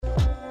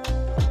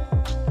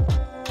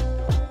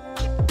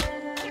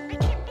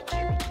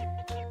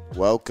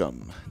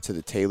Welcome to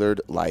the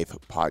Tailored Life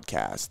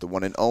Podcast, the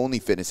one and only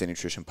fitness and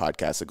nutrition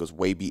podcast that goes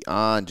way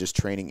beyond just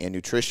training and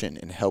nutrition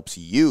and helps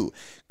you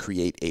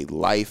create a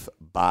life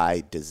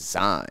by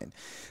design.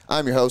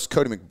 I'm your host,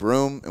 Cody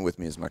McBroom, and with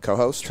me is my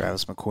co-host,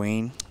 Travis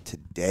McQueen.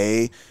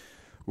 Today,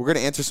 we're going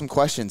to answer some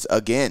questions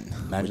again.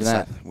 Imagine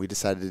that. We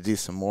decided to do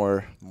some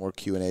more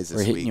Q&As this week.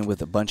 We're hitting you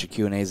with a bunch of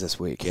Q&As this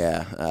week.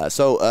 Yeah.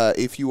 So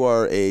if you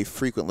are a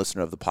frequent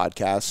listener of the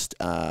podcast,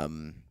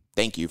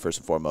 thank you, first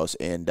and foremost.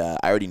 And I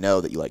already know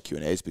that you like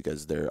Q&As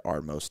because they're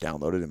our most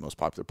downloaded and most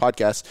popular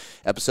podcast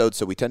episodes,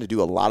 so we tend to do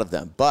a lot of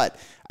them. But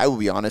I will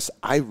be honest,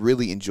 I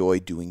really enjoy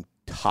doing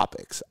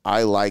topics.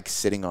 I like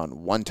sitting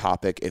on one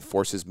topic. It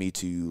forces me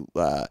to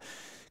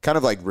kind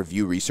of like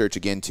review research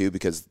again, too,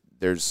 because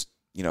there's,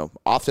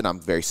 often I'm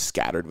very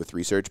scattered with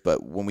research.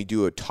 But when we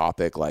do a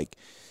topic like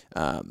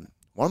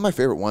one of my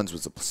favorite ones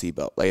was the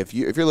placebo. Like if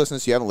you're listening,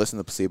 so you haven't listened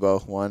to the placebo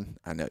one,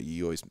 I know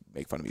you always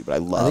make fun of me, but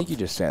I think you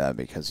just say that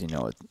because you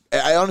know it.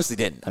 I honestly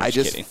didn't. I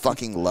just kidding.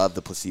 fucking love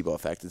the placebo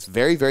effect. It's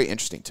very, very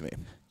interesting to me.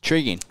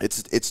 Intriguing.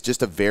 It's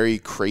just a very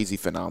crazy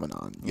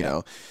phenomenon, you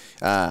know.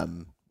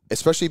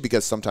 Especially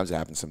because sometimes it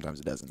happens,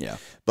 sometimes it doesn't. Yeah.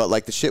 But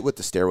like the shit with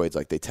the steroids,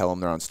 like they tell them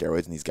they're on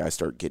steroids and these guys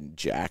start getting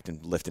jacked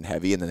and lifting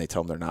heavy, and then they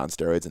tell them they're not on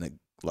steroids and it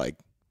like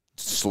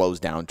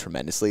slows down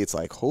tremendously. It's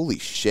like, holy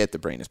shit, the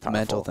brain is powerful.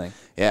 Mental thing.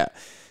 Yeah.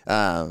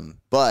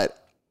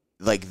 But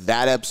like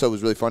that episode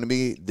was really fun to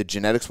me. The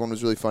genetics one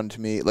was really fun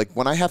to me. Like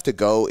when I have to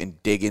go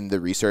and dig in the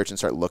research and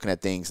start looking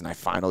at things and I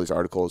find all these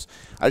articles,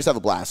 I just have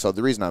a blast. So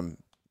the reason I'm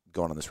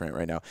going on this rant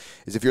right now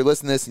is if you're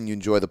listening to this and you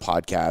enjoy the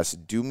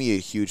podcast, do me a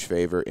huge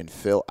favor and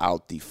fill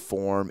out the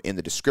form in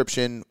the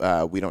description.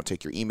 We don't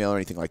take your email or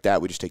anything like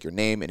that. We just take your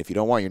name. And if you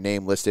don't want your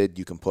name listed,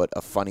 you can put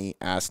a funny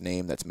ass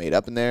name that's made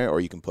up in there,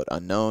 or you can put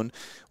unknown,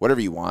 whatever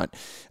you want.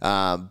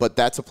 But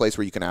that's a place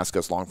where you can ask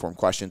us long form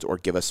questions or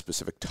give us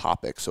specific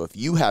topics. So if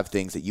you have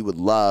things that you would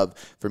love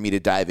for me to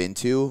dive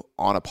into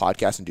on a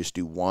podcast and just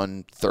do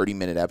one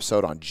 30-minute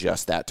episode on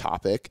just that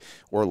topic,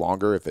 or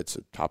longer if it's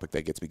a topic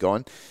that gets me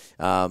going,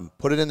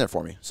 put it in there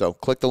for me. So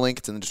click the link.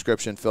 It's in the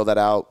description. Fill that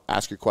out.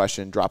 Ask your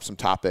question. Drop some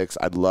topics.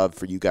 I'd love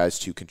for you guys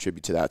to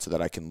contribute to that so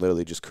that I can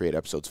literally just create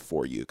episodes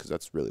for you, because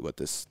that's really what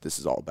this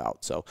is all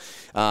about. So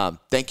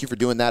thank you for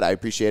doing that. I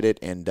appreciate it.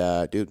 And,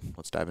 dude,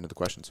 let's dive into the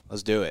questions.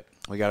 Let's do it.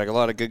 We got a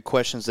lot of good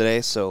questions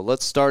today, so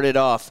let's start it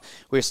off.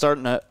 We're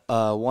starting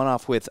one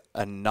off with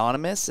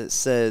Anonymous. It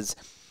says,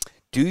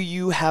 do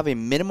you have a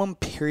minimum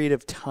period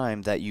of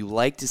time that you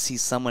like to see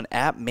someone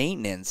at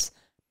maintenance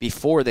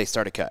before they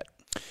start a cut?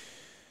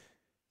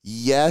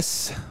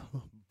 Yes,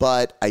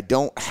 but I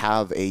don't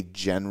have a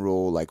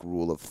general like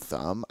rule of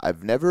thumb.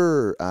 I've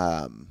never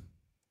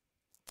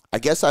I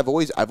guess I've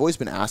always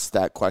been asked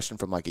that question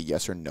from like a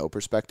yes or no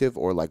perspective,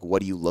 or like what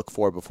do you look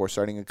for before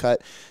starting a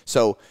cut?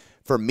 So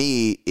for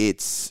me,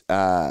 it's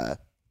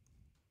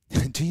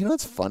do you know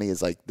what's funny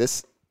is like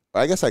this,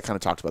 I guess I kind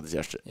of talked about this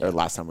yesterday or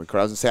last time we recorded.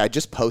 I was going to say I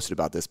just posted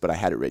about this, but I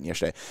had it written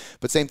yesterday.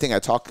 But same thing, I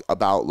talk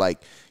about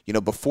like,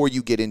 before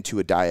you get into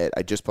a diet,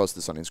 I just posted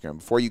this on Instagram.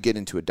 Before you get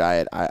into a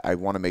diet, I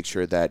want to make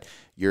sure that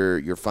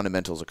your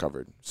fundamentals are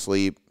covered.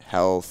 Sleep,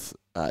 health,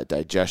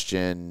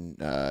 digestion,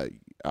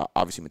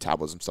 obviously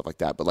metabolism, stuff like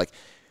that. But like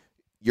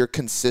you're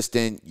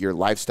consistent, your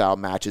lifestyle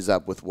matches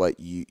up with what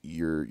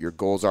your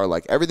goals are.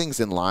 Like everything's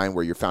in line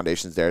where your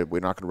foundation's there.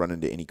 We're not going to run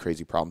into any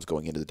crazy problems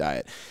going into the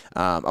diet.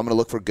 I'm going to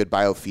look for good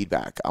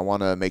biofeedback. I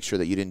want to make sure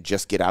that you didn't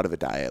just get out of a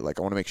diet. Like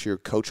I want to make sure you're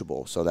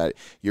coachable so that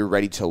you're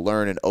ready to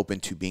learn and open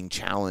to being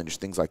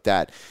challenged, things like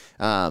that.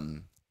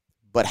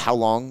 But how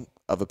long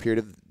of a period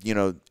of,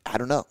 I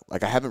don't know.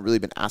 Like I haven't really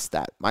been asked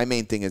that. My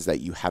main thing is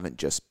that you haven't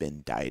just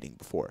been dieting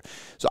before.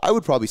 So I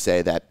would probably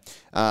say that,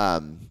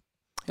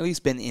 at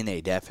least been in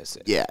a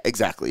deficit. Yeah,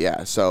 exactly.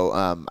 Yeah. So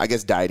I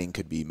guess dieting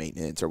could be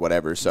maintenance or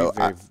whatever. So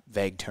very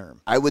vague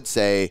term. I would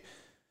say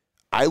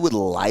I would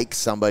like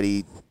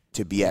somebody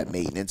to be at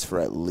maintenance for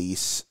at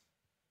least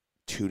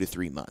 2 to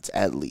 3 months,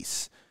 at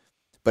least.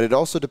 But it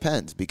also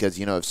depends because,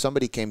 if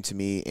somebody came to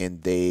me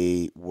and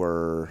they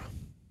were,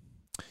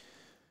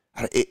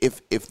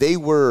 if they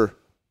were,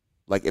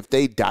 like if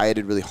they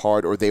dieted really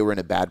hard or they were in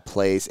a bad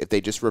place, if they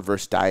just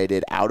reverse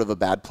dieted out of a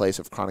bad place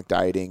of chronic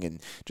dieting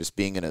and just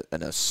being in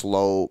a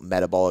slow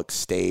metabolic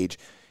stage,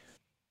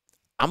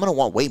 I'm going to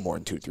want way more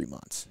than 2 to 3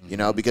 months,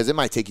 because it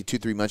might take you 2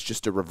 to 3 months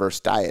just to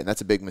reverse diet. And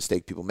that's a big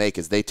mistake people make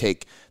is they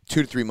take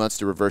 2 to 3 months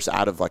to reverse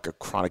out of like a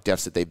chronic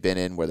deficit they've been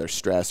in where they're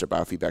stressed or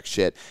biofeedback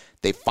shit.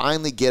 They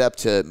finally get up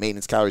to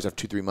maintenance calories after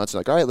 2 to 3 months. They're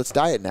like, all right, let's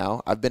diet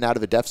now. I've been out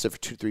of a deficit for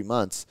 2 to 3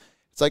 months.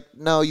 It's like,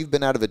 no, you've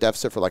been out of a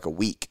deficit for like a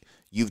week.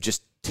 You've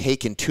just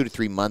taken 2 to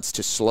 3 months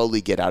to slowly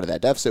get out of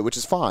that deficit, which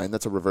is fine.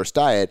 That's a reverse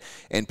diet.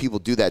 And people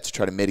do that to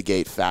try to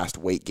mitigate fast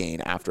weight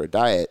gain after a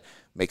diet.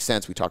 Makes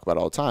sense. We talk about it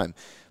all the time.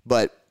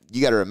 But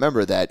you got to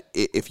remember that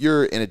if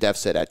you're in a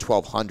deficit at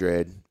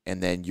 1,200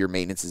 and then your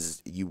maintenance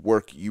is you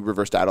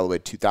reverse diet all the way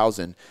to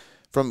 2,000,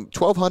 from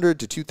 1,200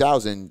 to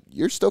 2,000,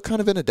 you're still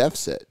kind of in a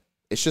deficit.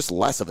 It's just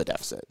less of a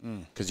deficit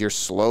because you're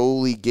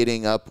slowly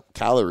getting up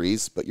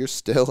calories, but you're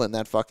still in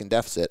that fucking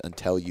deficit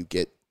until you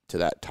get to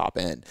that top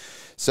end.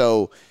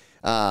 So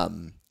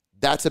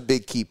that's a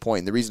big key point.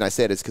 And the reason I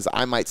say it is because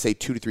I might say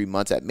 2 to 3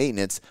 months at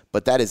maintenance,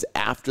 but that is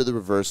after the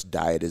reverse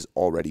diet is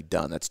already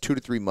done. That's 2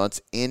 to 3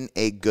 months in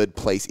a good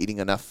place, eating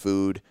enough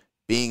food,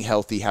 being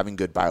healthy, having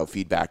good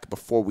biofeedback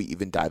before we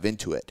even dive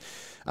into it.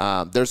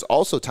 There's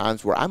also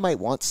times where I might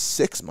want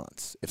 6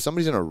 months. If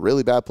somebody's in a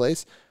really bad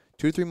place,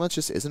 2 to 3 months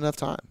just isn't enough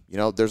time.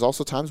 There's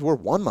also times where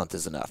 1 month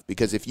is enough,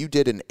 because if you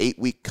did an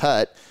 8-week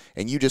cut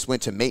and you just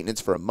went to maintenance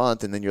for a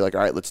month and then you're like,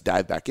 all right, let's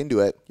dive back into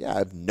it. Yeah, I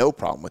have no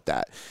problem with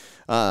that.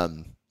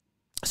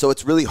 So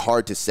it's really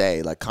hard to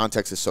say. Like,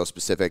 context is so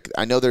specific.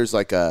 I know there's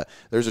a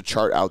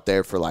chart out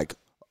there for like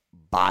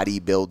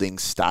bodybuilding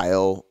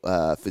style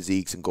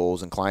physiques and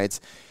goals and clients,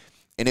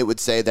 and it would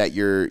say that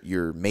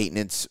your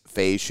maintenance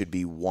phase should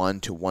be 1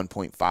 to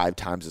 1.5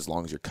 times as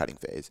long as your cutting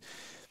phase.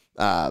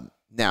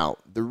 Now,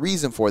 the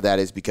reason for that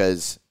is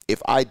because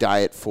if I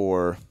diet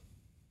for,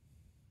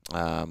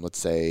 let's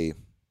say,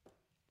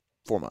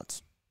 4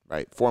 months,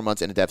 right? 4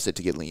 months in a deficit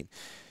to get lean.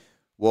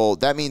 Well,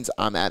 that means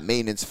I'm at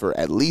maintenance for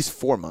at least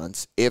 4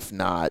 months, if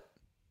not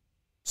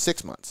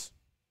 6 months,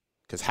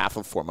 because half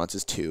of 4 months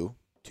is 2.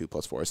 2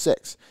 plus 4 is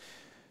 6.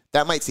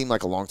 That might seem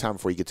like a long time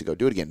before you get to go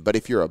do it again. But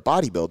if you're a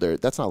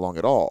bodybuilder, that's not long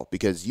at all,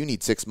 because you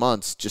need 6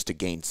 months just to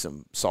gain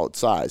some solid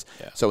size.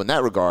 Yeah. So in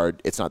that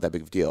regard, it's not that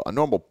big of a deal. A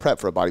normal prep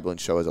for a bodybuilding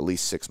show is at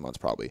least 6 months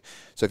probably.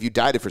 So if you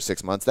dieted for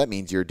 6 months, that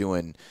means you're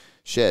doing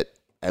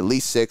at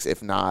least 6,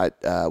 if not,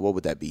 what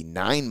would that be,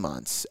 9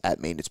 months at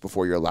maintenance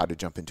before you're allowed to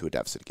jump into a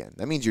deficit again.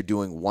 That means you're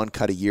doing 1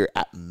 cut a year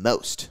at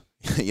most,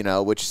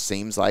 which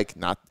seems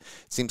kind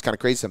of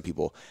crazy to some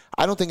people.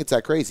 I don't think it's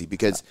that crazy,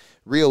 because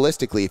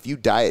realistically, if you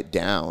diet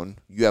down,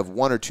 you have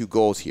 1 or 2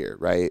 goals here,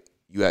 right?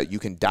 You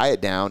can diet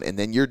down, and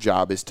then your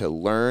job is to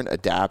learn,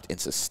 adapt,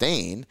 and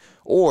sustain,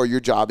 or your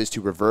job is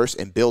to reverse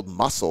and build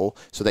muscle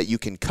so that you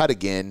can cut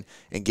again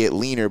and get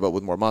leaner but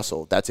with more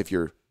muscle. That's if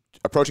you're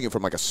approaching it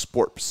from like a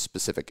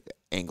sport-specific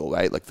angle,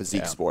 right? Like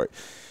physique sport.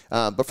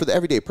 But for the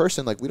everyday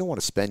person, like, we don't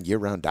want to spend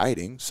year-round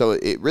dieting. So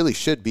it really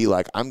should be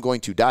like, I'm going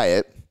to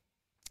diet,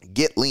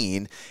 get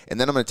lean, and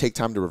then I'm going to take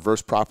time to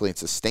reverse properly and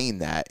sustain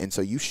that. And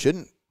so you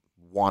shouldn't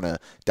want to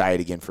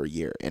diet again for a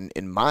year. And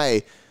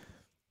my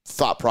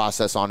thought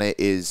process on it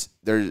is,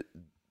 there's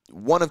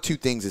one of 2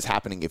 things is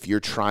happening if you're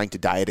trying to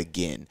diet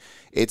again.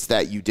 It's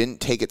that you didn't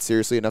take it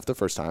seriously enough the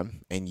first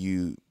time, and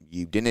you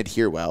didn't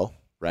adhere well,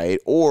 right?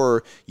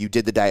 Or you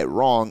did the diet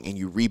wrong and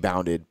you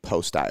rebounded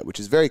post-diet, which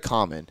is very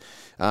common.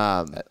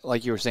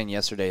 Like you were saying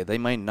yesterday, they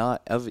might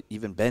not have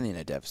even been in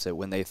a deficit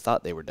when they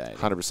thought they were dieting.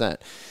 100%.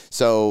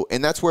 So,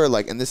 and that's where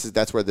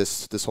that's where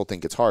this whole thing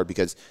gets hard,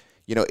 because,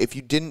 if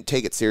you didn't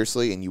take it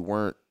seriously and you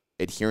weren't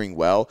adhering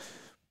well,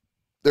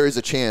 there is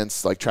a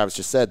chance, like Travis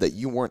just said, that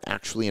you weren't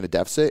actually in a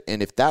deficit.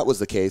 And if that was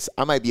the case,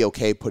 I might be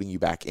okay putting you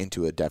back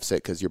into a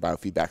deficit because your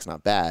biofeedback's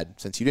not bad,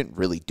 since you didn't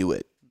really do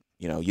it.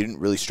 You didn't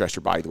really stress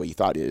your body the way you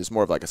thought it is.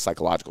 More of like a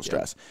psychological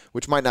stress,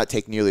 which might not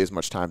take nearly as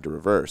much time to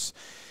reverse.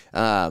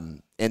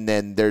 And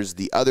then there's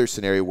the other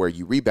scenario where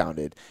you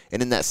rebounded.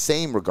 And in that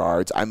same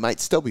regards, I might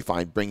still be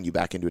fine bringing you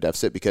back into a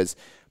deficit, because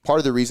part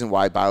of the reason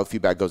why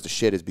biofeedback goes to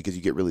shit is because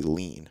you get really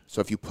lean. So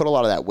if you put a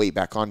lot of that weight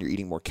back on, you're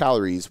eating more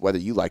calories, whether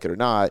you like it or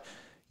not,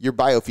 your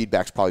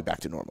biofeedback's probably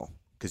back to normal,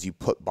 because you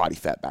put body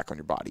fat back on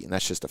your body. And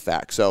that's just a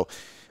fact. So,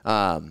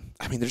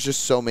 there's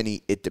just so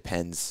many it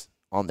depends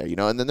on there,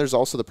 and then there's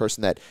also the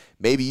person that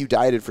maybe you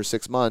dieted for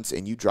 6 months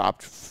and you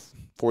dropped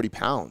 40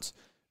 pounds,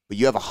 but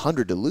you have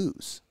 100 to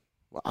lose.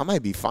 Well, I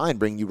might be fine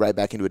bringing you right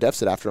back into a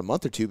deficit after a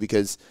month or 2,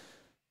 because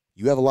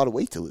you have a lot of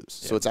weight to lose.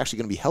 Yeah. So it's actually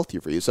going to be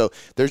healthier for you. So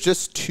there's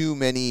just too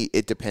many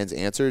it depends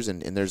answers,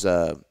 and there's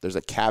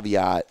a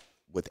caveat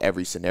with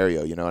every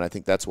scenario, and I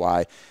think that's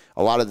why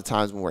a lot of the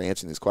times when we're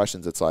answering these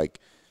questions, it's like,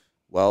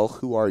 well,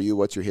 who are you?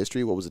 What's your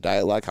history? What was the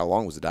diet like? How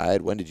long was the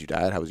diet? When did you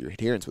diet? How was your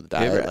adherence with the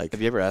diet?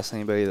 Have you ever asked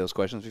anybody those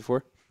questions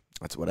before?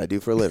 That's what I do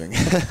for a living.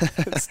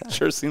 It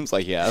sure seems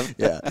like you have.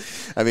 Yeah.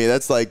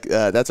 That's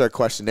that's our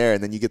questionnaire.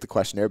 And then you get the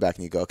questionnaire back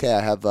and you go, okay,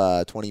 I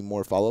have 20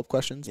 more follow-up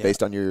questions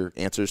based on your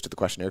answers to the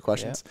questionnaire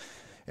questions.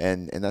 Yeah.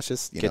 And that's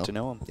just, get to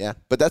know them. Yeah.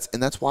 But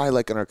that's why,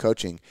 like, in our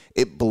coaching,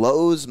 it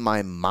blows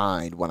my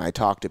mind when I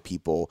talk to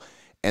people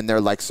and they're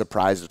like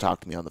surprised to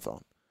talk to me on the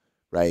phone,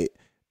 right?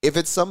 If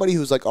it's somebody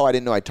who's like, oh, I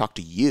didn't know I talked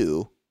to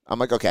you, I'm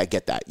like, okay, I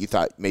get that. You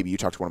thought maybe you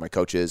talked to one of my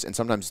coaches, and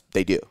sometimes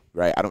they do,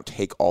 right? I don't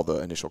take all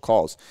the initial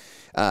calls.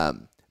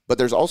 But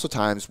there's also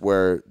times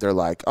where they're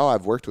like, oh,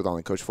 I've worked with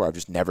online coach before. I've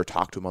just never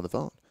talked to him on the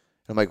phone.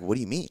 And I'm like, what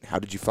do you mean? How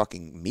did you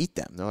fucking meet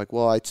them? And they're like,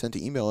 well, I sent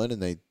an email in,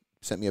 and they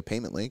sent me a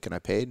payment link, and I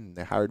paid, and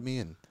they hired me,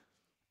 and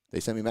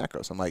they sent me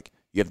macros. I'm like,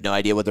 you have no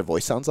idea what their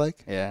voice sounds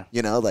like? Yeah.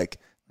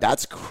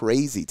 That's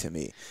crazy to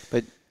me.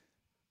 But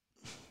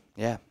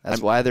yeah,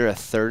 that's why they're a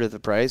third of the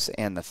price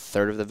and a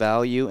third of the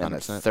value and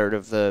 100%. a third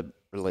of the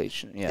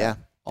relation. Yeah.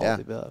 All of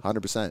the above.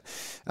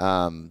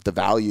 100%. The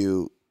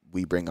value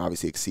we bring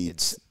obviously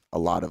exceeds a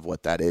lot of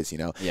what that is,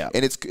 Yeah.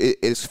 And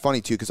it's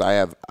funny too, because I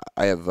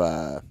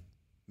have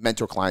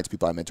mentor clients,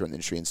 people I mentor in the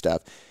industry and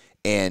stuff,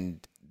 and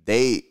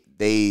they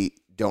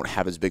don't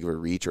have as big of a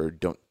reach or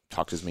don't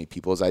talk to as many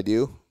people as I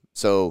do.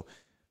 So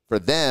for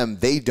them,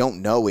 they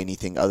don't know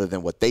anything other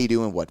than what they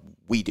do and what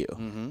we do.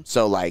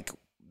 So like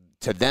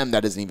to them,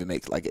 that doesn't even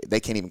make, like, they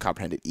can't even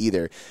comprehend it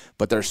either.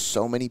 But there's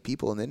so many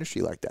people in the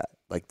industry like that.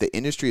 Like the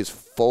industry is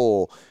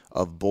full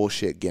of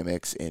bullshit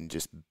gimmicks and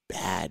just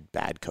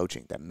bad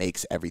coaching that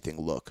makes everything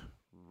look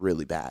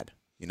really bad.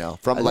 You know,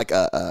 from like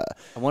I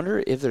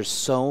wonder if there's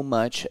so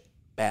much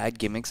bad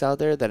gimmicks out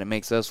there that it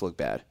makes us look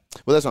bad.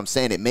 Well, that's what I'm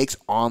saying. It makes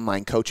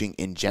online coaching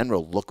in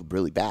general look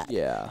really bad.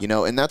 Yeah. You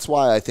know, and that's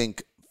why I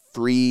think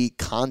free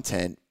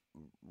content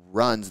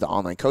runs the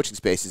online coaching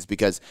space, is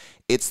because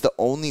it's the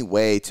only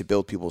way to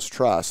build people's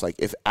trust. Like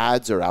if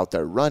ads are out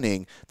there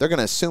running, they're going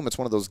to assume it's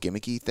one of those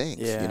gimmicky things,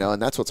 you know, and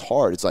that's what's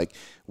hard. It's like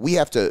we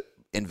have to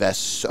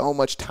invest so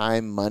much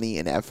time, money,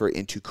 and effort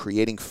into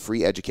creating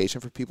free education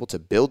for people to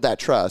build that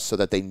trust so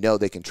that they know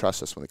they can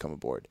trust us when they come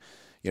aboard.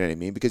 You know what I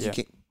mean? Because you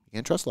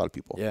can't trust a lot of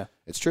people. Yeah.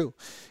 It's true.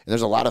 And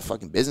there's a lot of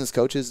fucking business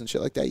coaches and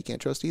shit like that you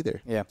can't trust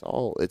either. Yeah.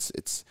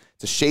 It's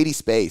a shady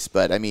space,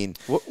 but I mean,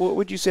 what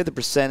would you say the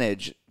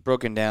percentage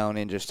broken down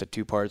in just the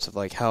two parts of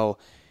like how,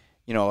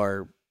 you know,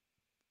 our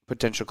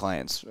potential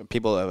clients,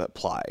 people that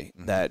apply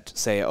that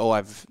say, oh,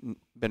 I've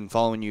been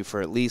following you for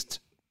at least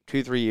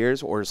 2-3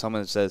 years, or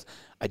someone that says,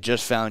 I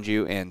just found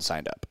you and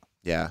signed up?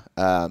 Yeah.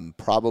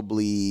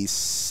 Probably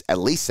at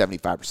least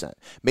 75%,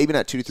 maybe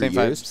not 2 to 3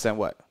 years. 75%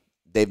 what?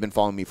 They've been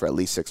following me for at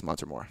least 6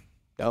 months or more.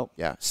 Oh.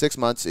 Yeah. 6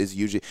 months is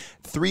usually,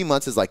 3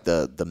 months is like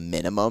the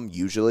minimum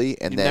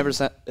usually. And You've then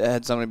never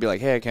had somebody be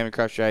like, hey, I came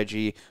across your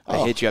IG.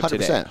 I hit you up 100%,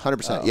 today.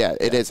 100%. Yeah,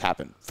 it has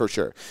happened for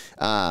sure.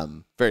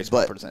 Very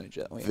small percentage.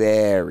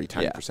 Very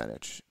tiny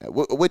percentage,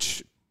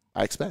 which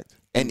I expect.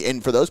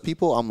 And for those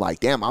people, I'm like,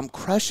 damn, I'm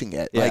crushing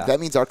it. Yeah. Like that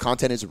means our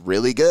content is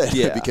really good.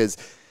 Yeah. Because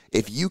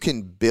if you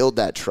can build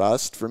that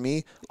trust for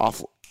me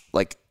off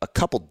like a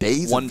couple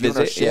days one of viewing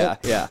our visit,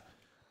 shit, yeah.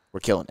 we're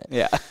killing it.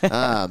 Yeah.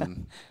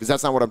 Because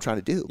that's not what I'm trying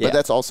to do. Yeah. But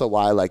that's also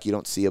why like you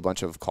don't see a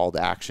bunch of call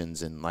to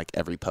actions in like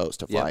every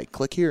post of like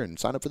click here and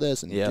sign up for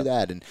this and do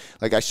that. And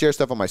like I share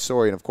stuff on my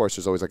story, and of course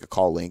there's always like a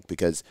call link,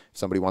 because if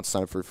somebody wants to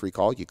sign up for a free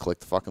call, you click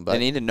the fucking button.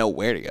 They need to know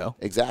where to go.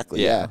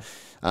 Exactly. Yeah.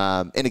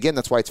 And again,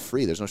 that's why it's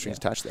free. There's no strings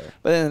attached there.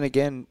 But then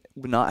again,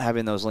 not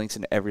having those links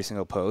in every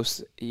single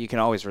post, you can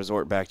always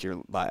resort back to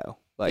your bio.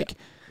 Like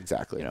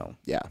exactly. You know.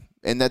 Yeah.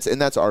 And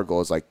that's our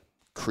goal, is like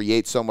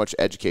create so much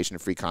education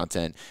and free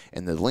content,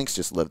 and the links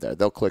just live there.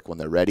 They'll click when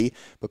they're ready,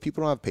 but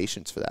people don't have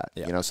patience for that.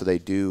 You know, so they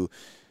do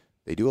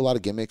a lot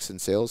of gimmicks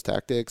and sales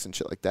tactics and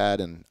shit like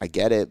that, and I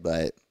get it,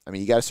 but I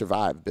mean, you got to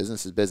survive.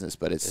 Business is business,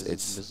 but it's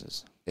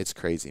business. It's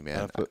crazy,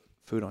 man. Put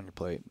food on your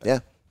plate.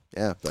 But.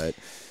 Yeah, but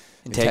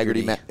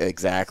integrity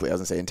exactly. I was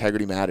going to say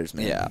integrity matters,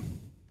 man. Yeah.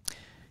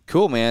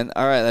 Cool, man.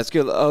 All right, that's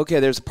good. Okay,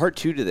 there's a part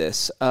 2 to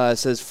this. It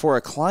says, for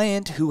a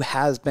client who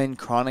has been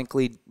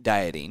chronically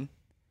dieting,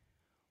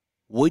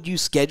 would you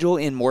schedule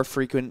in more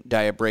frequent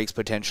diet breaks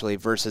potentially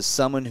versus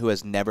someone who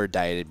has never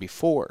dieted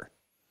before?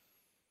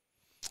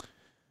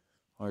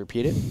 I'll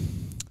repeat it.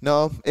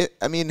 No,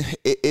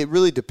 it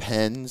really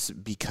depends,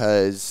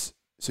 because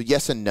so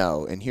yes and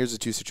no. And here's the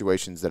two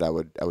situations that I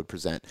would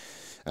present.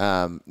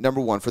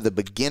 Number one, for the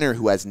beginner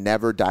who has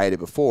never dieted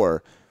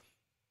before,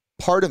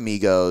 part of me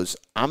goes,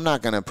 I'm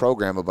not going to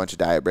program a bunch of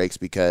diet breaks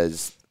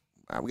because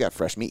we got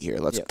fresh meat here.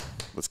 Let's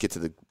get to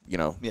the,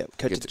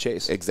 cut to the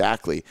chase.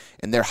 Exactly.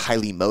 And they're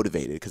highly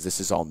motivated because this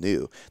is all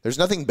new. There's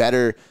nothing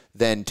better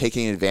than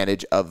taking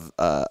advantage of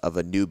a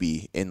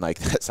newbie in, like,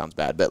 that sounds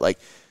bad, but like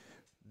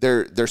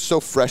they're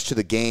so fresh to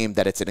the game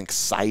that it's an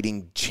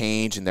exciting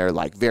change, and they're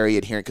like very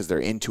adherent because they're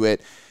into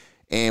it.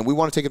 And we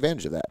want to take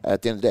advantage of that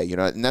at the end of the day,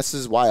 and this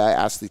is why I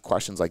ask the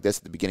questions like this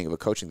at the beginning of a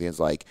coaching thing.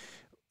 Is like,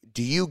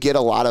 do you get a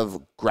lot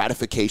of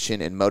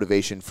gratification and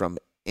motivation from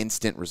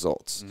instant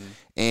results?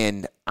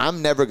 And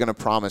I'm never going to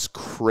promise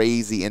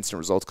crazy instant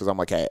results, because I'm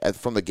like, hey,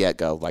 from the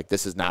get-go, like,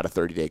 this is not a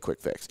 30-day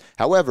quick fix.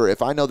 However,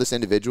 if I know this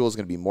individual is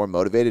going to be more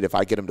motivated, if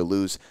I get him to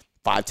lose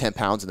 5-10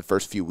 pounds in the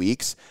first few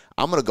weeks,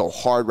 I'm going to go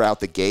hard right out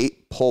the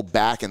gate, pull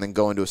back, and then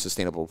go into a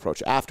sustainable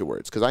approach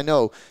afterwards, because I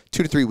know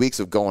 2 to 3 weeks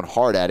of going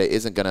hard at it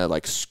isn't going to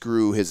like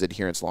screw his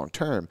adherence long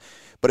term.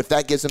 But if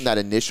that gives him that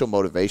initial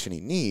motivation he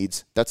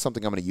needs, that's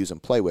something I'm going to use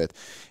and play with.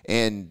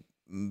 And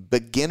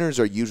beginners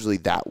are usually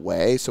that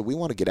way, so we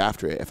want to get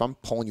after it. If I'm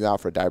pulling you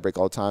out for a diet break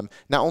all the time,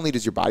 not only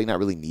does your body not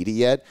really need it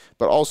yet,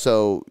 but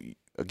also,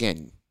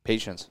 again,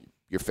 patience.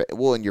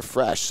 And you're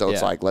fresh, so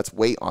it's like, let's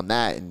wait on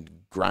that and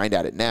grind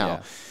at it now.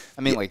 Yeah.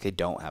 I mean, like, they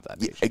don't have that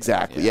patience.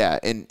 Exactly, yeah.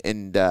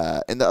 And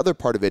the other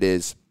part of it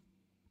is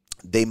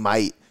they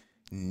might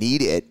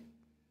need it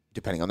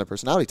depending on their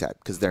personality type,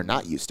 because they're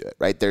not used to it,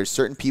 right? There's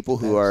certain people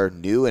who are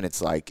new, and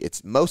it's like,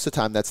 it's most of the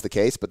time that's the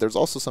case, but there's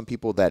also some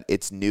people that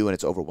it's new and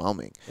it's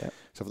overwhelming. Yeah.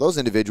 So for those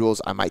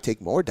individuals, I might take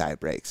more diet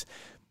breaks.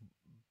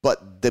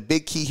 But the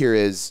big key here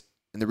is,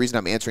 and the reason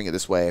I'm answering it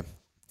this way,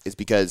 is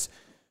because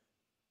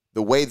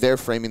the way they're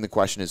framing the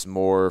question is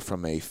more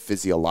from a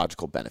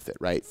physiological benefit,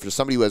 right? For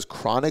somebody who has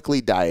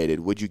chronically dieted,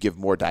 would you give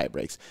more diet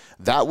breaks?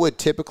 That would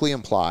typically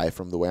imply,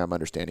 from the way I'm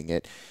understanding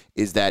it,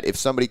 is that if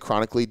somebody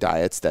chronically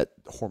diets, that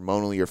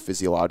hormonally or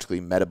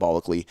physiologically,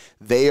 metabolically,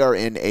 they are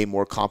in a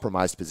more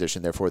compromised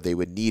position. Therefore, they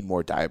would need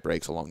more diet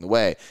breaks along the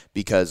way,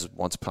 because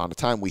once upon a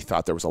time, we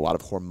thought there was a lot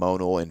of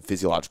hormonal and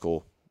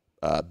physiological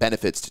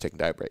benefits to taking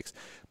diet breaks.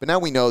 But now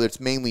we know that it's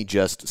mainly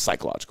just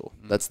psychological.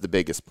 That's the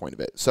biggest point of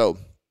it. So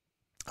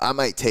I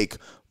might take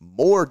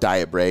more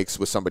diet breaks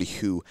with somebody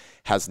who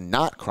has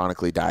not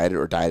chronically dieted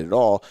or dieted at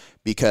all,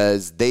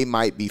 because they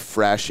might be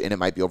fresh and it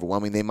might be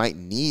overwhelming. They might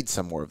need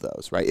some more of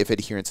those, right? If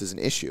adherence is an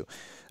issue.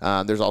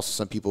 There's also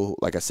some people,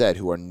 like I said,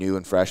 who are new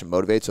and fresh and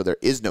motivated, so there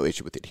is no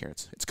issue with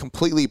adherence. It's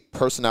completely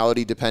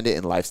personality dependent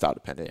and lifestyle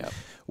dependent. Yep.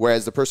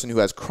 Whereas the person who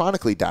has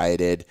chronically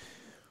dieted,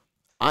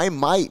 I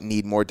might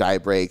need more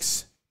diet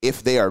breaks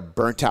if they are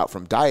burnt out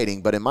from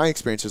dieting. But in my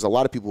experience, there's a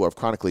lot of people who have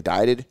chronically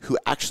dieted who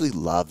actually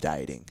love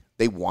dieting.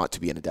 They want to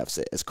be in a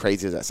deficit, as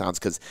crazy as that sounds,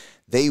 because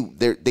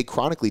they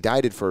chronically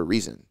dieted for a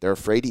reason. They're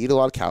afraid to eat a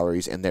lot of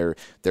calories, and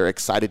they're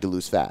excited to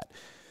lose fat.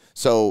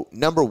 So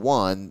number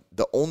one,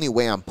 the only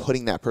way I'm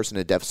putting that person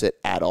in a deficit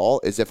at all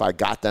is if I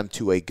got them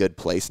to a good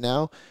place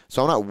now.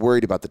 So I'm not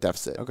worried about the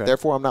deficit. Okay.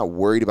 Therefore, I'm not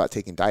worried about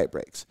taking diet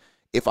breaks.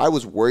 If I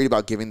was worried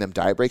about giving them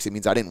diet breaks, it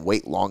means I didn't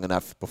wait long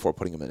enough before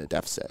putting them in a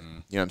deficit. You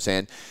know what I'm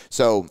saying?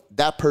 So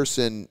that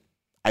person,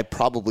 I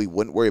probably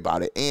wouldn't worry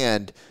about it.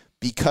 And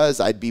because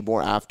I'd be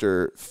more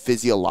after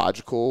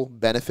physiological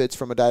benefits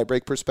from a diet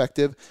break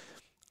perspective,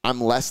 I'm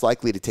less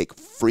likely to take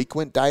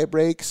frequent diet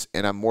breaks,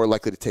 and I'm more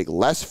likely to take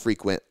less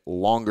frequent,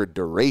 longer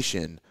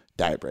duration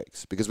diet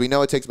breaks, because we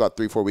know it takes about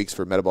 3-4 weeks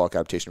for metabolic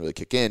adaptation to really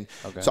kick in.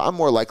 Okay. So I'm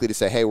more likely to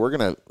say, hey, we're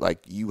going to, like,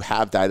 you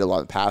have dieted a lot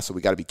in the past, so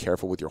we got to be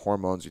careful with your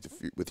hormones,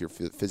 with your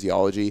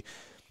physiology.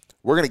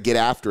 We're going to get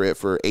after it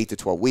for 8 to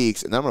 12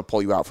 weeks, and then I'm going to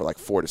pull you out for like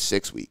 4 to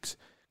 6 weeks,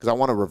 because I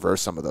want to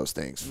reverse some of those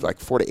things, like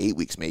 4 to 8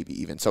 weeks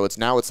maybe even. So it's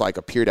like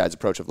a periodized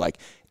approach of like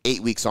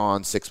 8 weeks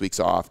on, 6 weeks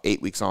off,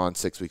 8 weeks on,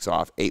 6 weeks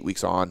off, 8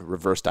 weeks on,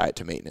 reverse diet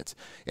to maintenance.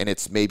 And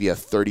it's maybe a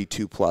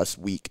 32-plus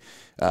week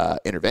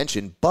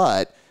intervention,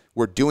 but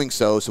we're doing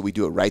so we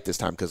do it right this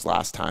time, because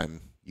last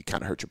time you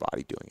kind of hurt your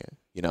body doing it,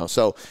 you know?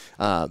 So,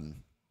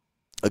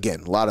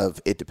 again, a lot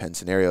of it depends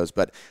scenarios,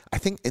 but I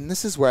think, and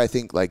this is where I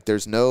think, like,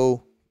 there's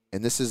no,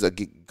 and this is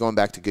going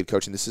back to good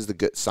coaching, this is the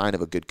good sign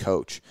of a good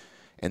coach.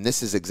 And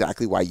this is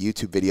exactly why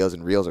YouTube videos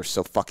and reels are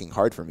so fucking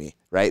hard for me,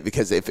 right?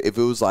 Because if it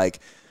was like,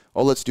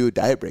 oh, let's do a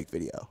diet break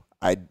video,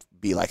 I'd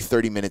be like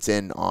 30 minutes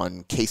in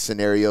on case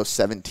scenario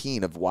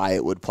 17 of why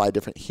it would apply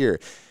different here.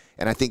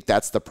 And I think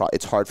that's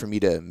it's hard for me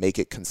to make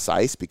it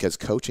concise, because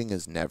coaching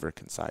is never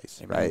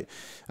concise, right?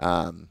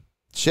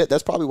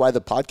 That's probably why the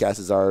podcast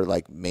is our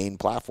like main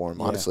platform,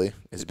 honestly,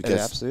 is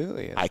because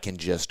absolutely I can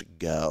just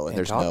go and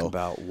there's talk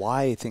about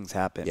why things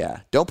happen. Yeah.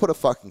 Don't put a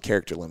fucking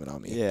character limit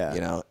on me. Yeah.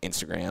 You know,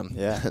 Instagram.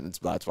 Yeah.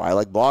 That's why I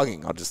like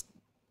blogging. I'll just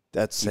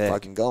keep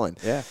fucking going.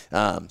 Yeah.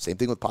 Same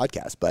thing with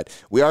podcasts, but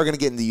we are going to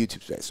get in the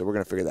YouTube space, so we're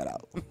going to figure that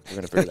out.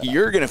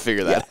 You're going to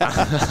figure that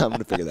out. I'm going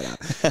to figure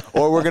that out.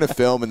 Or we're going to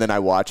film and then I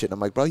watch it and I'm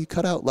like, bro, you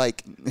cut out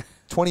like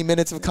 20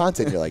 minutes of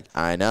content. You're like,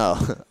 I know.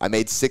 I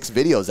made 6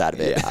 videos out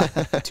of it.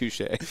 Yeah.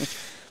 Touche.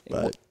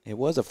 But it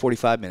was a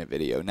 45-minute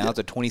video. Now it's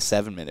a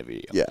 27-minute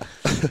video. Yeah.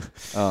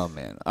 Oh,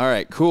 man. All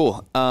right,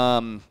 cool.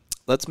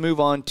 Let's move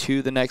on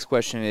to the next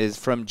question. Is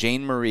from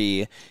Jane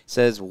Marie. It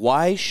says,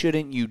 why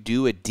shouldn't you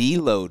do a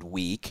deload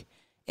week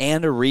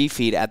and a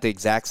refeed at the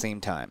exact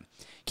same time?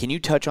 Can you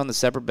touch on the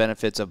separate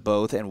benefits of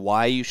both and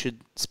why you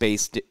should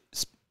space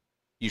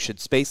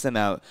them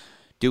out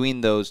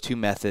doing those two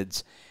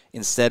methods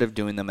instead of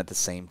doing them at the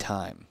same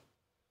time?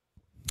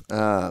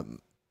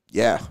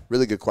 Yeah,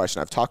 really good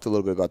question. I've talked a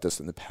little bit about this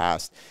in the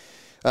past.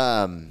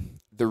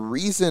 The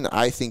reason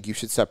I think you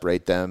should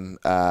separate them,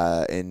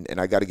 and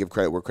I got to give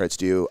credit where credit's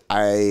due,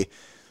 I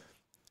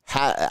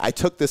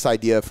took this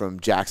idea from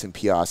Jackson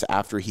Pios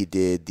after he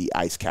did the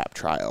ICECAP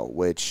trial,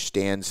 which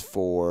stands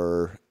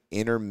for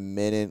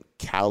intermittent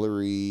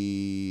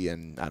calorie,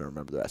 and I don't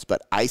remember the rest,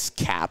 but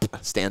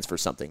ICECAP stands for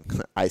something,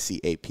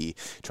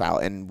 ICAP trial.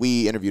 And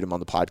we interviewed him on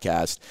the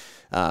podcast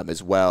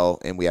as well,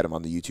 and we had him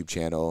on the YouTube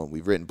channel, and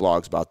we've written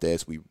blogs about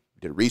this. We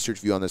did a research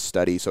view on this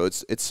study, so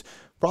it's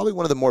probably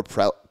one of the more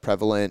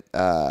prevalent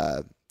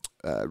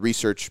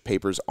research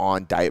papers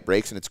on diet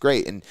breaks, and it's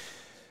great. And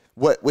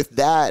with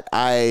that,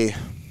 I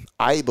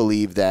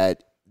believe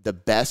that the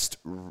best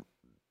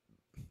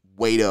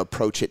way to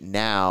approach it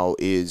now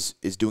is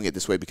doing it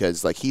this way,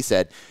 because like he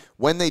said,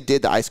 when they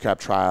did the ICECAP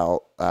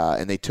trial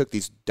and they took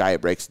these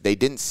diet breaks, they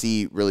didn't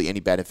see really any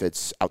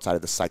benefits outside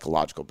of the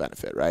psychological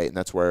benefit, right? And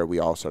that's where we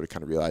all started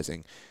kind of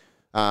realizing,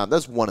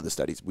 that's one of the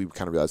studies we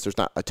kind of realized there's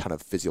not a ton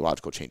of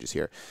physiological changes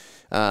here.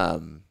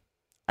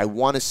 I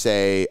want to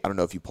say, I don't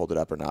know if you pulled it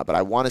up or not, but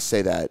I want to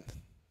say that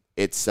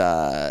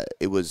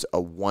it was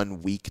a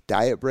 1 week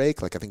diet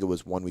break. Like I think it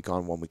was 1 week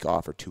on, 1 week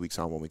off, or 2 weeks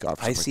on, 1 week off.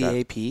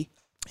 ICAP? Like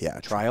yeah.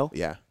 Trial?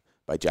 Yeah.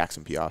 By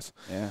Jackson Pios.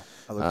 Yeah.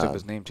 I looked up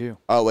his name too.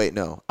 Oh, wait,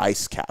 no.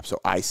 ICECAP. So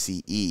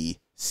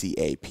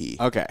ICECAP.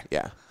 Okay.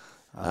 Yeah.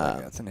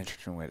 That's an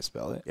interesting way to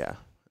spell it. Yeah.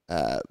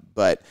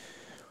 But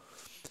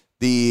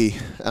the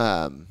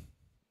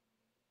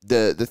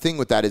thing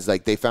with that is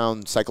like they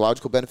found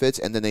psychological benefits,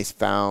 and then they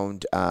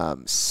found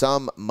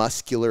some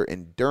muscular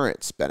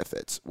endurance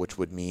benefits, which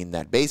would mean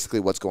that basically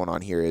what's going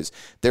on here is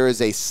there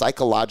is a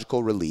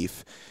psychological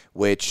relief,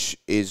 which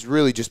is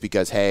really just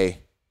because, hey,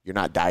 you're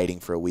not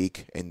dieting for a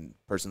week, and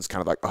person's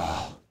kind of like,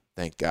 oh,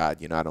 thank God,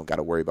 I don't got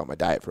to worry about my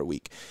diet for a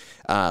week.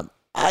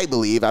 I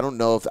believe, I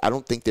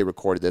don't think they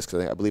recorded this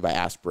because I believe I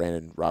asked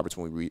Brandon Roberts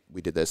when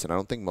we did this, and I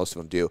don't think most of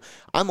them do.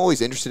 I'm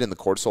always interested in the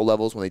cortisol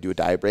levels when they do a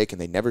diet break,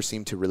 and they never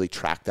seem to really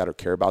track that or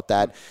care about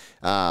that.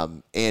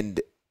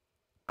 And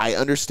I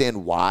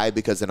understand why,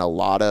 because in a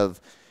lot of,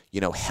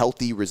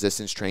 healthy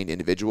resistance trained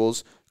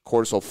individuals,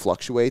 cortisol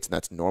fluctuates, and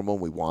that's normal,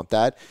 and we want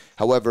that.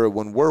 However,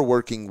 when we're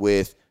working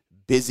with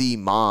busy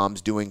moms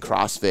doing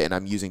CrossFit and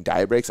I'm using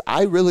diet breaks,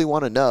 I really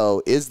want to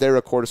know, is there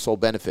a cortisol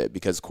benefit?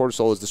 Because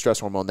cortisol is the stress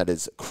hormone that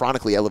is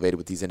chronically elevated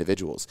with these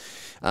individuals.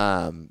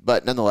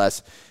 But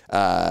nonetheless,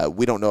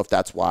 we don't know if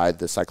that's why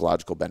the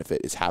psychological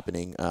benefit is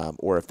happening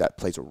or if that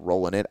plays a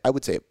role in it. I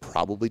would say it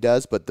probably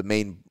does, but the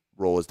main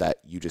role is that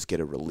you just get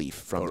a relief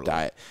from the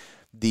diet.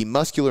 The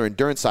muscular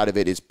endurance side of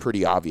it is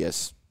pretty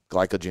obvious.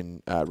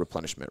 Glycogen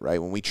replenishment,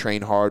 right? When we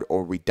train hard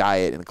or we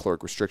diet in a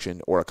caloric restriction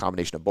or a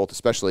combination of both,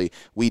 especially,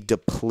 we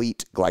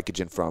deplete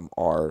glycogen from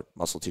our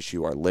muscle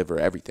tissue, our liver,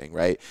 everything,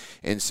 right?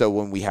 And so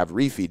when we have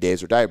refeed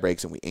days or diet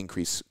breaks and we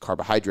increase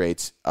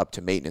carbohydrates up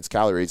to maintenance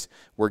calories,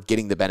 we're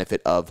getting the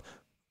benefit of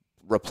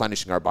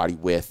replenishing our body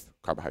with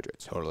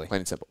carbohydrates. Totally. Plain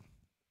and simple.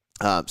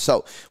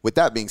 So with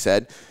that being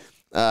said,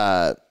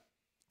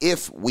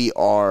 if we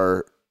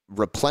are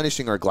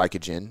replenishing our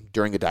glycogen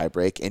during a diet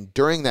break, and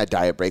during that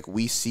diet break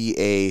we see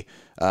a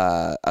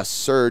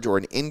surge or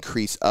an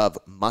increase of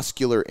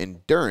muscular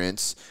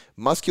endurance.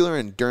 Muscular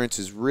endurance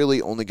is really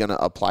only going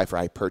to apply for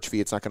hypertrophy.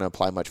 It's not going to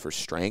apply much for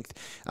strength,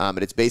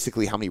 but it's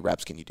basically how many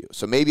reps can you do.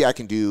 So maybe I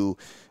can do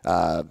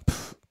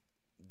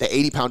the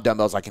 80-pound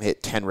dumbbells, I can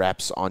hit 10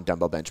 reps on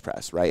dumbbell bench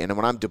press, right? And then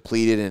when I'm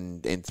depleted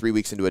and 3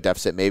 weeks into a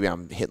deficit, maybe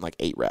I'm hitting like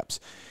 8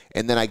 reps.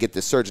 And then I get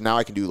this surge. Now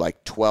I can do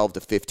like 12 to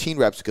 15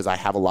 reps because I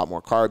have a lot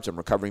more carbs. I'm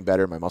recovering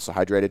better. My muscle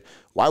hydrated.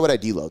 Why would I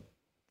deload,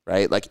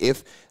 right? Like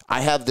if I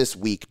have this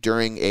week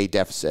during a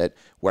deficit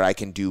where I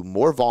can do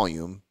more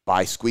volume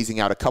by squeezing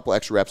out a couple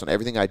extra reps on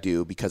everything I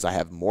do because I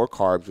have more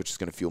carbs, which is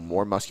going to fuel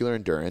more muscular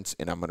endurance,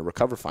 and I'm going to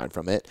recover fine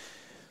from it.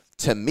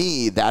 To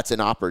me, that's an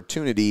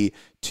opportunity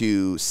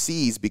to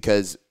seize,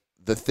 because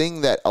the thing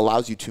that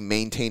allows you to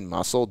maintain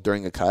muscle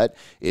during a cut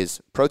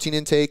is protein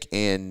intake,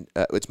 and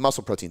it's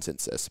muscle protein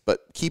synthesis.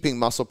 But keeping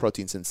muscle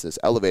protein synthesis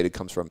elevated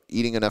comes from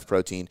eating enough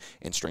protein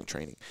and strength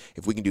training.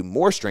 If we can do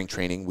more strength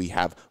training, we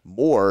have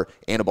more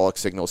anabolic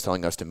signals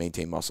telling us to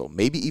maintain muscle,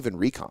 maybe even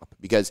recomp,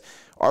 because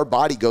our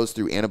body goes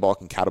through anabolic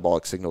and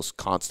catabolic signals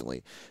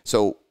constantly.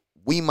 So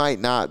we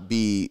might not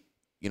be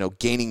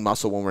gaining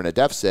muscle when we're in a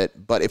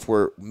deficit, but if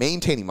we're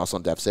maintaining muscle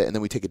in deficit and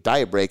then we take a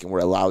diet break and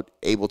we're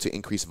able to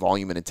increase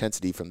volume and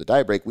intensity from the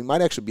diet break, we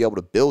might actually be able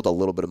to build a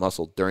little bit of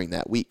muscle during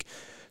that week.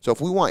 So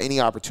if we want any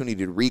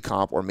opportunity to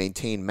recomp or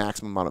maintain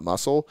maximum amount of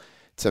muscle,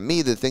 to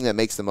me, the thing that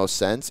makes the most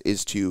sense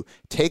is to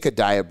take a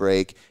diet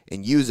break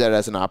and use that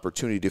as an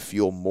opportunity to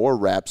fuel more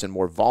reps and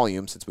more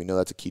volume, since we know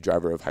that's a key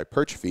driver of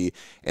hypertrophy.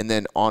 And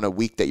then on a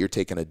week that you're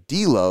taking a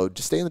deload,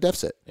 just stay in the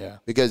deficit. Yeah.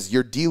 Because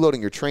you're deloading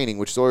your training,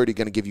 which is already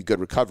going to give you good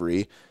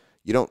recovery.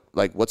 You don't,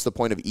 what's the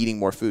point of eating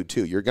more food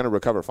too? You're going to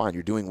recover fine.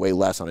 You're doing way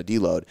less on a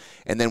deload.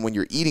 And then when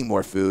you're eating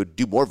more food,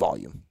 do more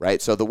volume,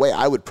 right? So the way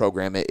I would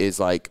program it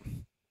is I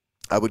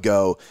would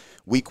go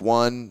week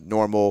 1,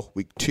 normal,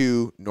 week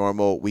 2,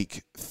 normal,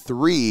 week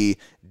 3,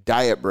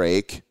 diet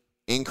break,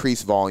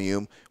 increase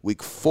volume,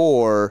 week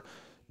 4,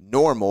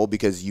 normal,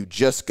 because you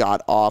just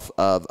got off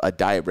of a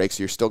diet break,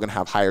 so you're still going to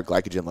have higher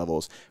glycogen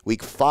levels.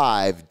 Week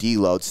 5,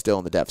 deload, still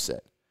in the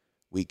deficit.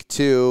 Week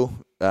 2,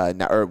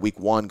 or week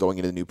 1 going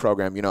into the new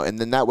program, and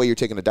then that way you're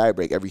taking a diet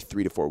break every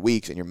 3 to 4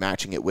 weeks and you're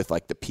matching it with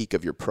the peak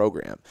of your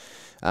program.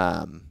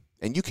 And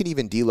you can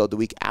even deload the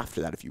week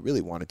after that if you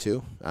really wanted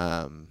to.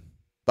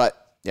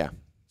 But yeah,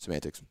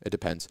 semantics. It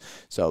depends.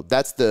 So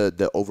that's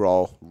the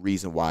overall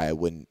reason why I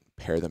wouldn't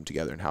pair them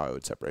together and how I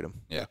would separate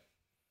them. Yeah.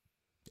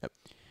 Yep.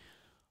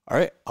 All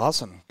right.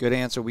 Awesome. Good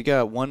answer. We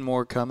got one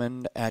more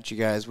coming at you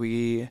guys.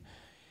 We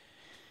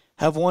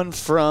have one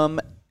from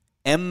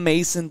M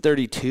Mason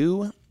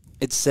 32.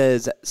 It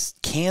says,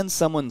 can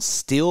someone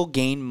still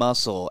gain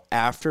muscle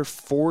after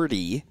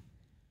 40?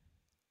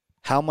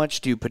 How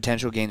much do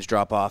potential gains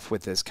drop off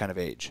with this kind of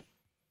age?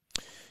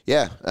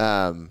 Yeah.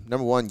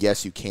 Number one,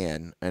 yes, you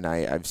can. And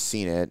I've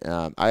seen it.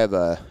 I have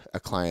a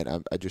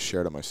client I just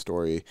shared on my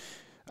story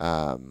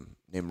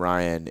named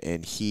Ryan,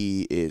 and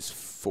he is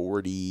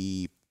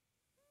 45,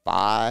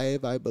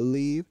 I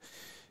believe.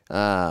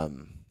 The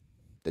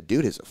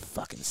dude is a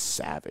fucking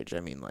savage.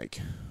 I mean,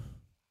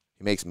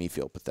 he makes me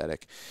feel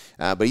pathetic.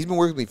 But he's been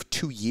working with me for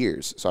 2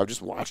 years, so I've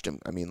just watched him.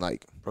 I mean,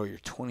 Bro, you're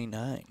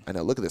 29. I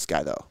know. Look at this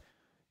guy, though.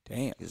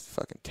 Damn. He's a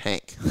fucking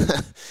tank.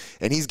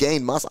 And he's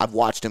gained muscle. I've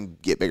watched him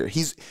get bigger.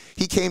 He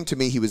came to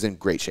me, he was in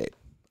great shape.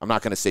 I'm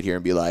not going to sit here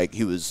and be like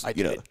he was, I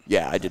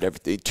did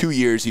everything. 2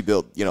 years he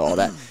built, all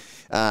that.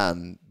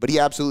 But he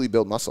absolutely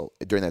built muscle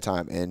during that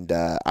time. And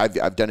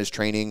I've done his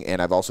training,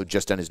 and I've also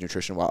just done his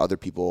nutrition while other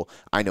people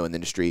I know in the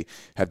industry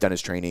have done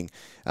his training.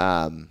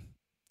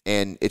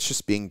 And it's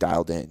just being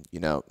dialed in,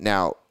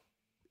 Now,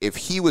 if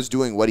he was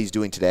doing what he's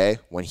doing today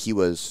when he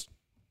was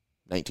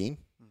 19,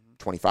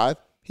 25,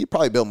 he'd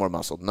probably build more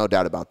muscle, no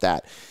doubt about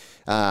that.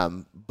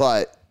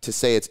 But to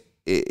say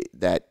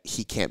that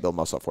he can't build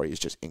muscle for you is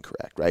just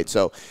incorrect, right?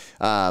 So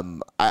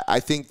I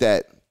think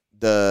that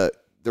the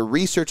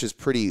research is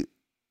pretty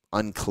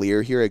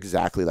unclear here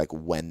exactly like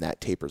when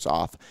that tapers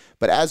off.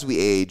 But as we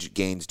age,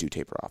 gains do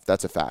taper off.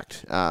 That's a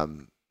fact.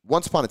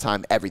 Once upon a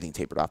time, everything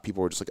tapered off.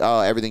 People were just like,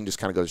 oh, everything just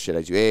kind of goes to shit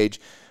as you age.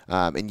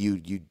 And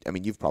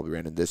you've probably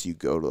ran into this. You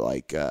go to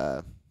like,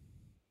 I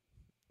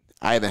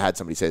haven't had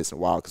somebody say this in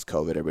a while because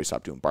COVID, everybody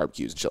stopped doing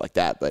barbecues and shit like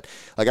that. But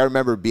like, I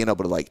remember being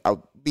able to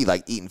I'll be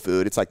like eating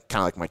food. It's like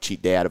kind of like my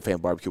cheat day at a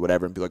family barbecue,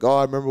 whatever, and be like, oh,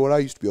 I remember when I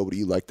used to be able to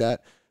eat like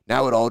that.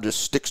 Now it all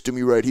just sticks to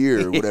me right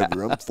here or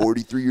whatever. I'm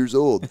 43 years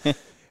old.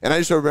 And I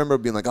just remember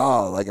being like,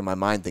 oh, like in my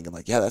mind thinking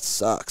like, yeah, that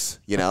sucks,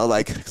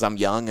 like because I'm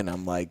young and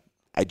I'm like,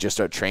 I just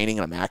started training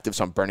and I'm active,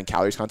 so I'm burning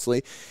calories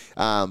constantly.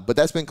 But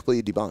that's been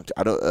completely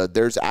debunked.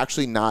 There's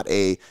actually not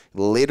a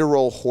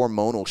literal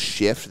hormonal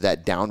shift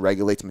that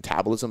downregulates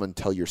metabolism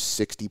until you're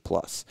 60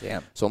 plus.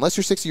 Damn. So unless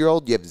you're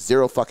 60-year-old, you have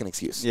zero fucking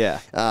excuse. Yeah.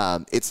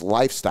 It's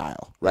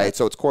lifestyle, right? Yeah.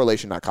 So it's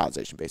correlation, not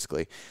causation,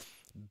 basically.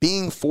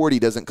 Being 40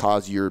 doesn't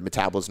cause your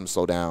metabolism to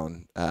slow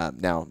down.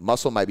 Now,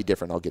 muscle might be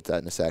different. I'll get to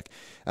that in a sec.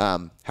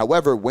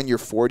 However, when you're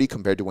 40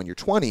 compared to when you're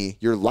 20,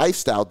 your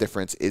lifestyle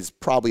difference is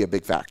probably a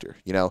big factor.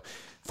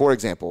 For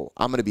example,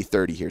 I'm going to be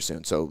 30 here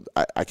soon, so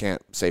I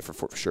can't say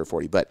for sure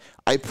 40. But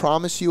I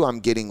promise you I'm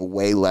getting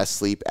way less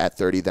sleep at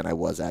 30 than I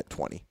was at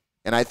 20.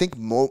 And I think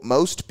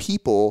most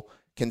people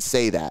can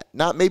say that.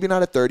 Maybe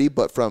not at 30,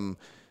 but from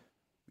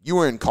you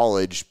were in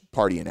college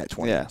partying at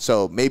 20. Yeah.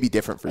 So maybe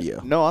different for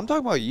you. No, I'm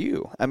talking about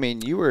you. I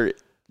mean, you were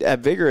at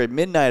Vigor at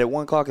midnight at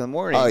 1 o'clock in the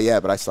morning. Oh, yeah,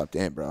 but I slept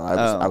in, bro.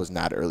 I was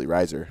not an early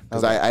riser.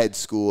 Because I had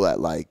school at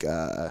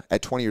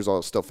at 20 years old, I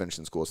was still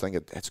finishing school. So I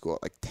think I had school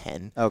at like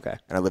 10. Okay.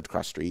 And I lived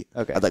across the street.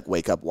 Okay. I'd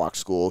wake up, walk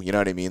school. You know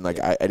what I mean?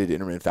 I did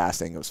intermittent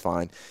fasting. It was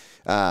fine.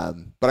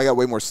 But I got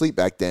way more sleep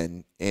back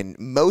then. And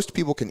most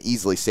people can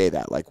easily say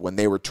that. Like when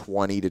they were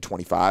 20 to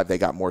 25, they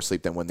got more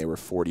sleep than when they were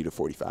 40 to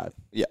 45.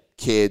 Yeah.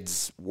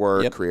 Kids,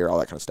 work, career, all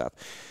that kind of stuff.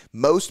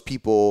 Most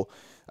people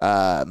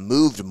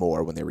moved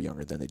more when they were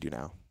younger than they do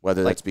now.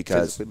 Whether that's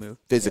because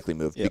physically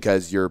moved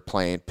because you're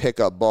playing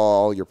pickup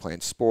ball, you're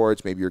playing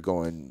sports, maybe you're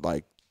going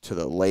to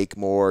the lake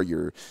more,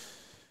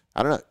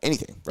 I don't know,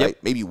 anything, right? Yep.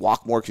 Maybe you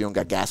walk more because you don't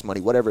got gas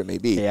money, whatever it may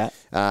be. Yeah.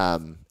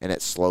 And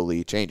it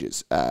slowly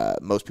changes.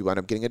 Most people end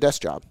up getting a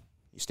desk job.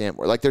 You stand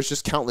more. There's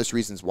just countless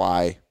reasons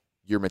why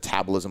your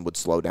metabolism would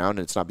slow down, and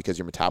it's not because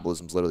your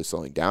metabolism's literally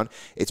slowing down.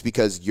 It's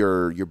because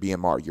your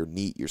BMR, your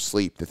NEAT, your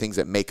sleep, the things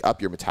that make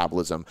up your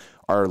metabolism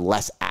are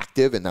less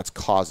active, and that's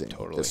causing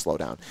to slow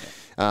down.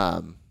 Yeah.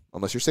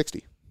 Unless you're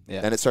 60.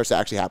 Yeah. Then it starts to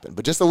actually happen.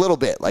 But just a little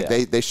bit.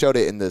 They showed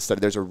it in the study.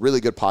 There's a really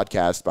good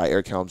podcast by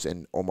Eric Helms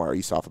and Omar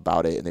Isuf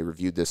about it, and they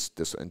reviewed this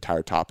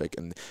entire topic.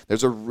 And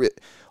there's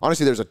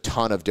honestly, there's a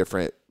ton of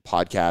different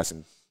podcasts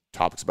and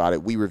topics about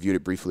it. We reviewed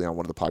it briefly on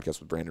one of the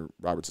podcasts with Brandon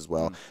Roberts as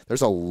well.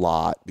 There's a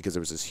lot because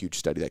there was this huge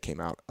study that came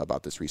out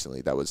about this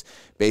recently that was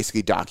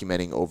basically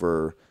documenting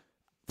over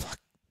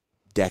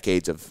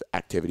decades of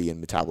activity and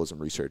metabolism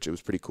research. It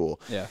was pretty cool.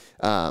 Yeah.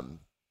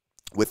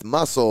 With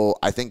muscle,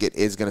 I think it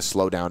is going to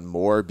slow down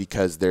more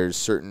because there's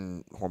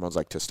certain hormones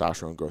like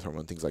testosterone, growth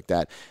hormone, things like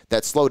that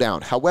slow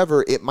down.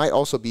 However, it might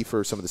also be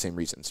for some of the same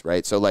reasons,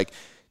 right? So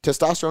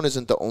testosterone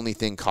isn't the only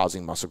thing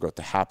causing muscle growth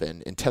to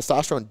happen. And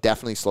testosterone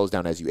definitely slows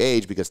down as you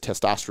age because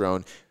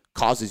testosterone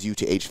causes you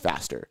to age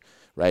faster,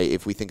 right?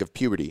 If we think of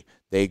puberty,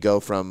 they go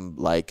from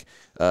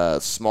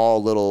a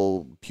small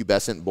little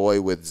pubescent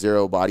boy with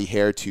zero body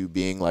hair to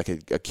being a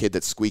kid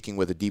that's squeaking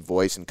with a deep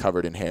voice and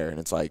covered in hair. And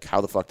it's how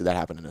the fuck did that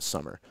happen in a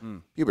summer?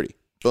 Puberty.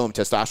 Boom,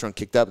 testosterone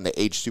kicked up and they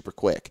age super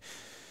quick.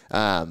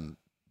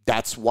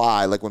 That's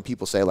why, when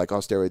people say, oh,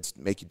 steroids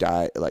make you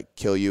die,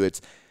 kill you,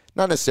 it's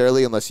not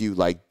necessarily unless you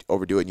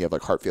overdo it and you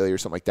have heart failure or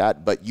something like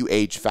that, but you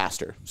age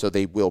faster. So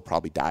they will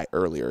probably die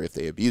earlier if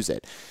they abuse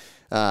it.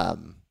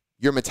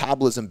 Your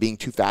metabolism being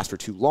too fast for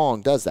too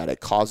long does that. It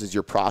causes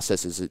your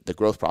processes, the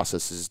growth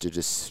processes, to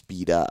just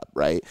speed up,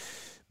 right?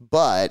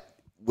 But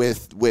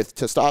with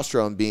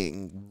testosterone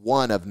being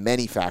one of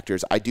many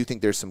factors, I do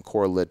think there's some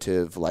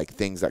correlative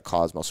things that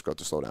cause muscle growth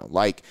to slow down,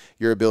 like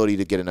your ability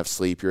to get enough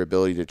sleep, your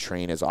ability to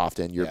train as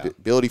often, your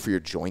ability for your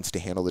joints to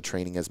handle the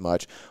training as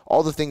much.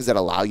 All the things that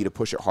allow you to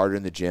push it harder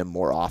in the gym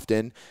more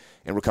often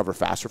and recover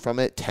faster from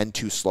it tend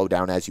to slow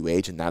down as you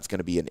age, and that's going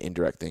to be an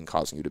indirect thing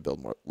causing you to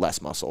build less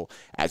muscle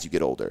as you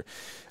get older.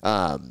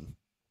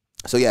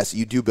 So yes,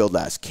 you do build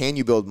less. Can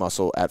you build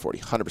muscle at 40?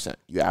 100%.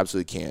 You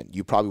absolutely can.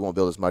 You probably won't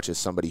build as much as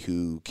somebody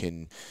who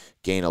can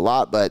gain a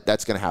lot, but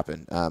that's going to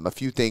happen. A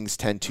few things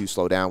tend to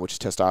slow down, which is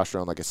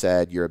testosterone, like I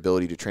said, your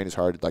ability to train as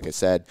hard, like I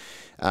said.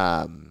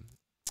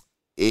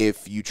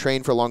 if you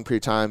train for a long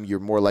period of time, you're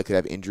more likely to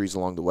have injuries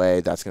along the way.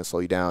 That's going to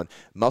slow you down.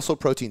 Muscle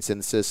protein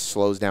synthesis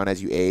slows down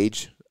as you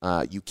age.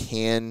 You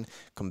can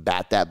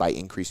combat that by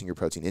increasing your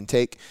protein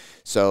intake.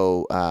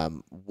 So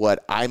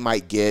what I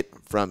might get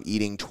from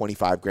eating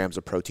 25 grams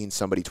of protein,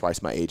 somebody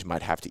twice my age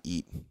might have to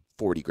eat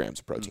 40 grams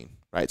of protein,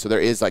 right? So there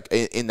is like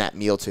in that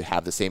meal to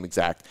have the same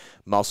exact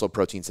muscle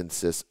protein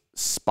synthesis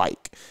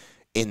spike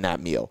in that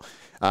meal.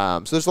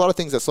 So there's a lot of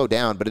things that slow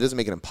down, but it doesn't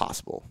make it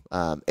impossible.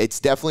 It's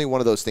definitely one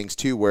of those things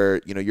too,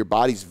 where, you know, your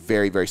body's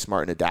very, very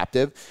smart and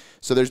adaptive.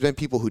 So there's been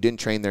people who didn't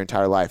train their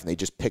entire life and they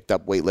just picked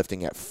up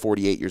weightlifting at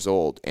 48 years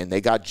old and they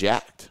got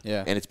jacked.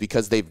 Yeah. And it's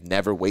because they've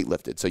never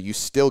weightlifted. So you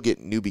still get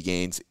newbie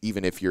gains,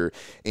 even if you're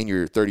in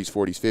your 30s,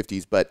 40s,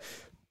 50s. But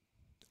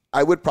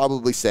I would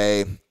probably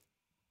say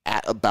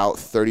at about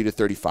 30 to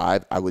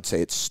 35, I would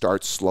say it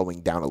starts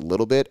slowing down a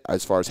little bit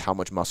as far as how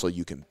much muscle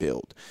you can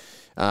build.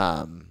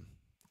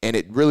 And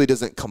it really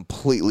doesn't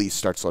completely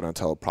start to slow down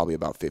until probably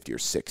about 50 or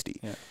 60.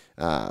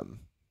 Yeah.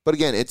 But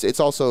again, it's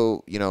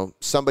also, you know,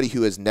 somebody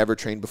who has never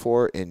trained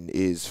before and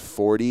is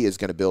 40 is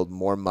going to build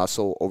more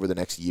muscle over the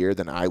next year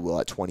than I will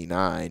at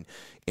 29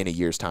 in a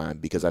year's time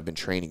because I've been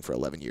training for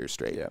 11 years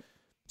straight. Yeah.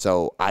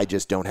 So I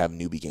just don't have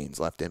newbie gains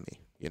left in me,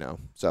 you know.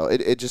 So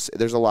it just,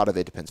 there's a lot of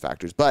it depends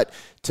factors. But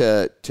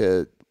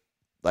to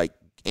like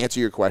answer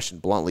your question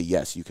bluntly,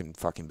 yes, you can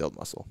fucking build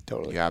muscle.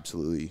 Totally. You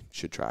absolutely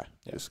should try.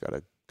 Yeah. Just got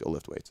to go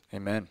lift weights.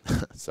 Amen.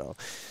 So,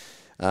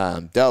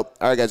 dope.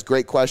 All right, guys,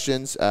 great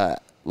questions.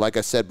 Like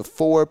I said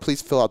before,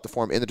 please fill out the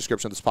form in the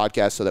description of this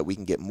podcast so that we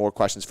can get more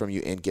questions from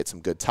you and get some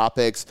good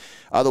topics.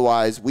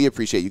 Otherwise, we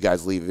appreciate you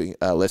guys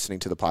listening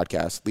to the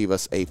podcast. Leave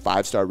us a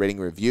 5-star rating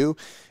review,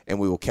 and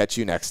we will catch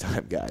you next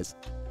time, guys.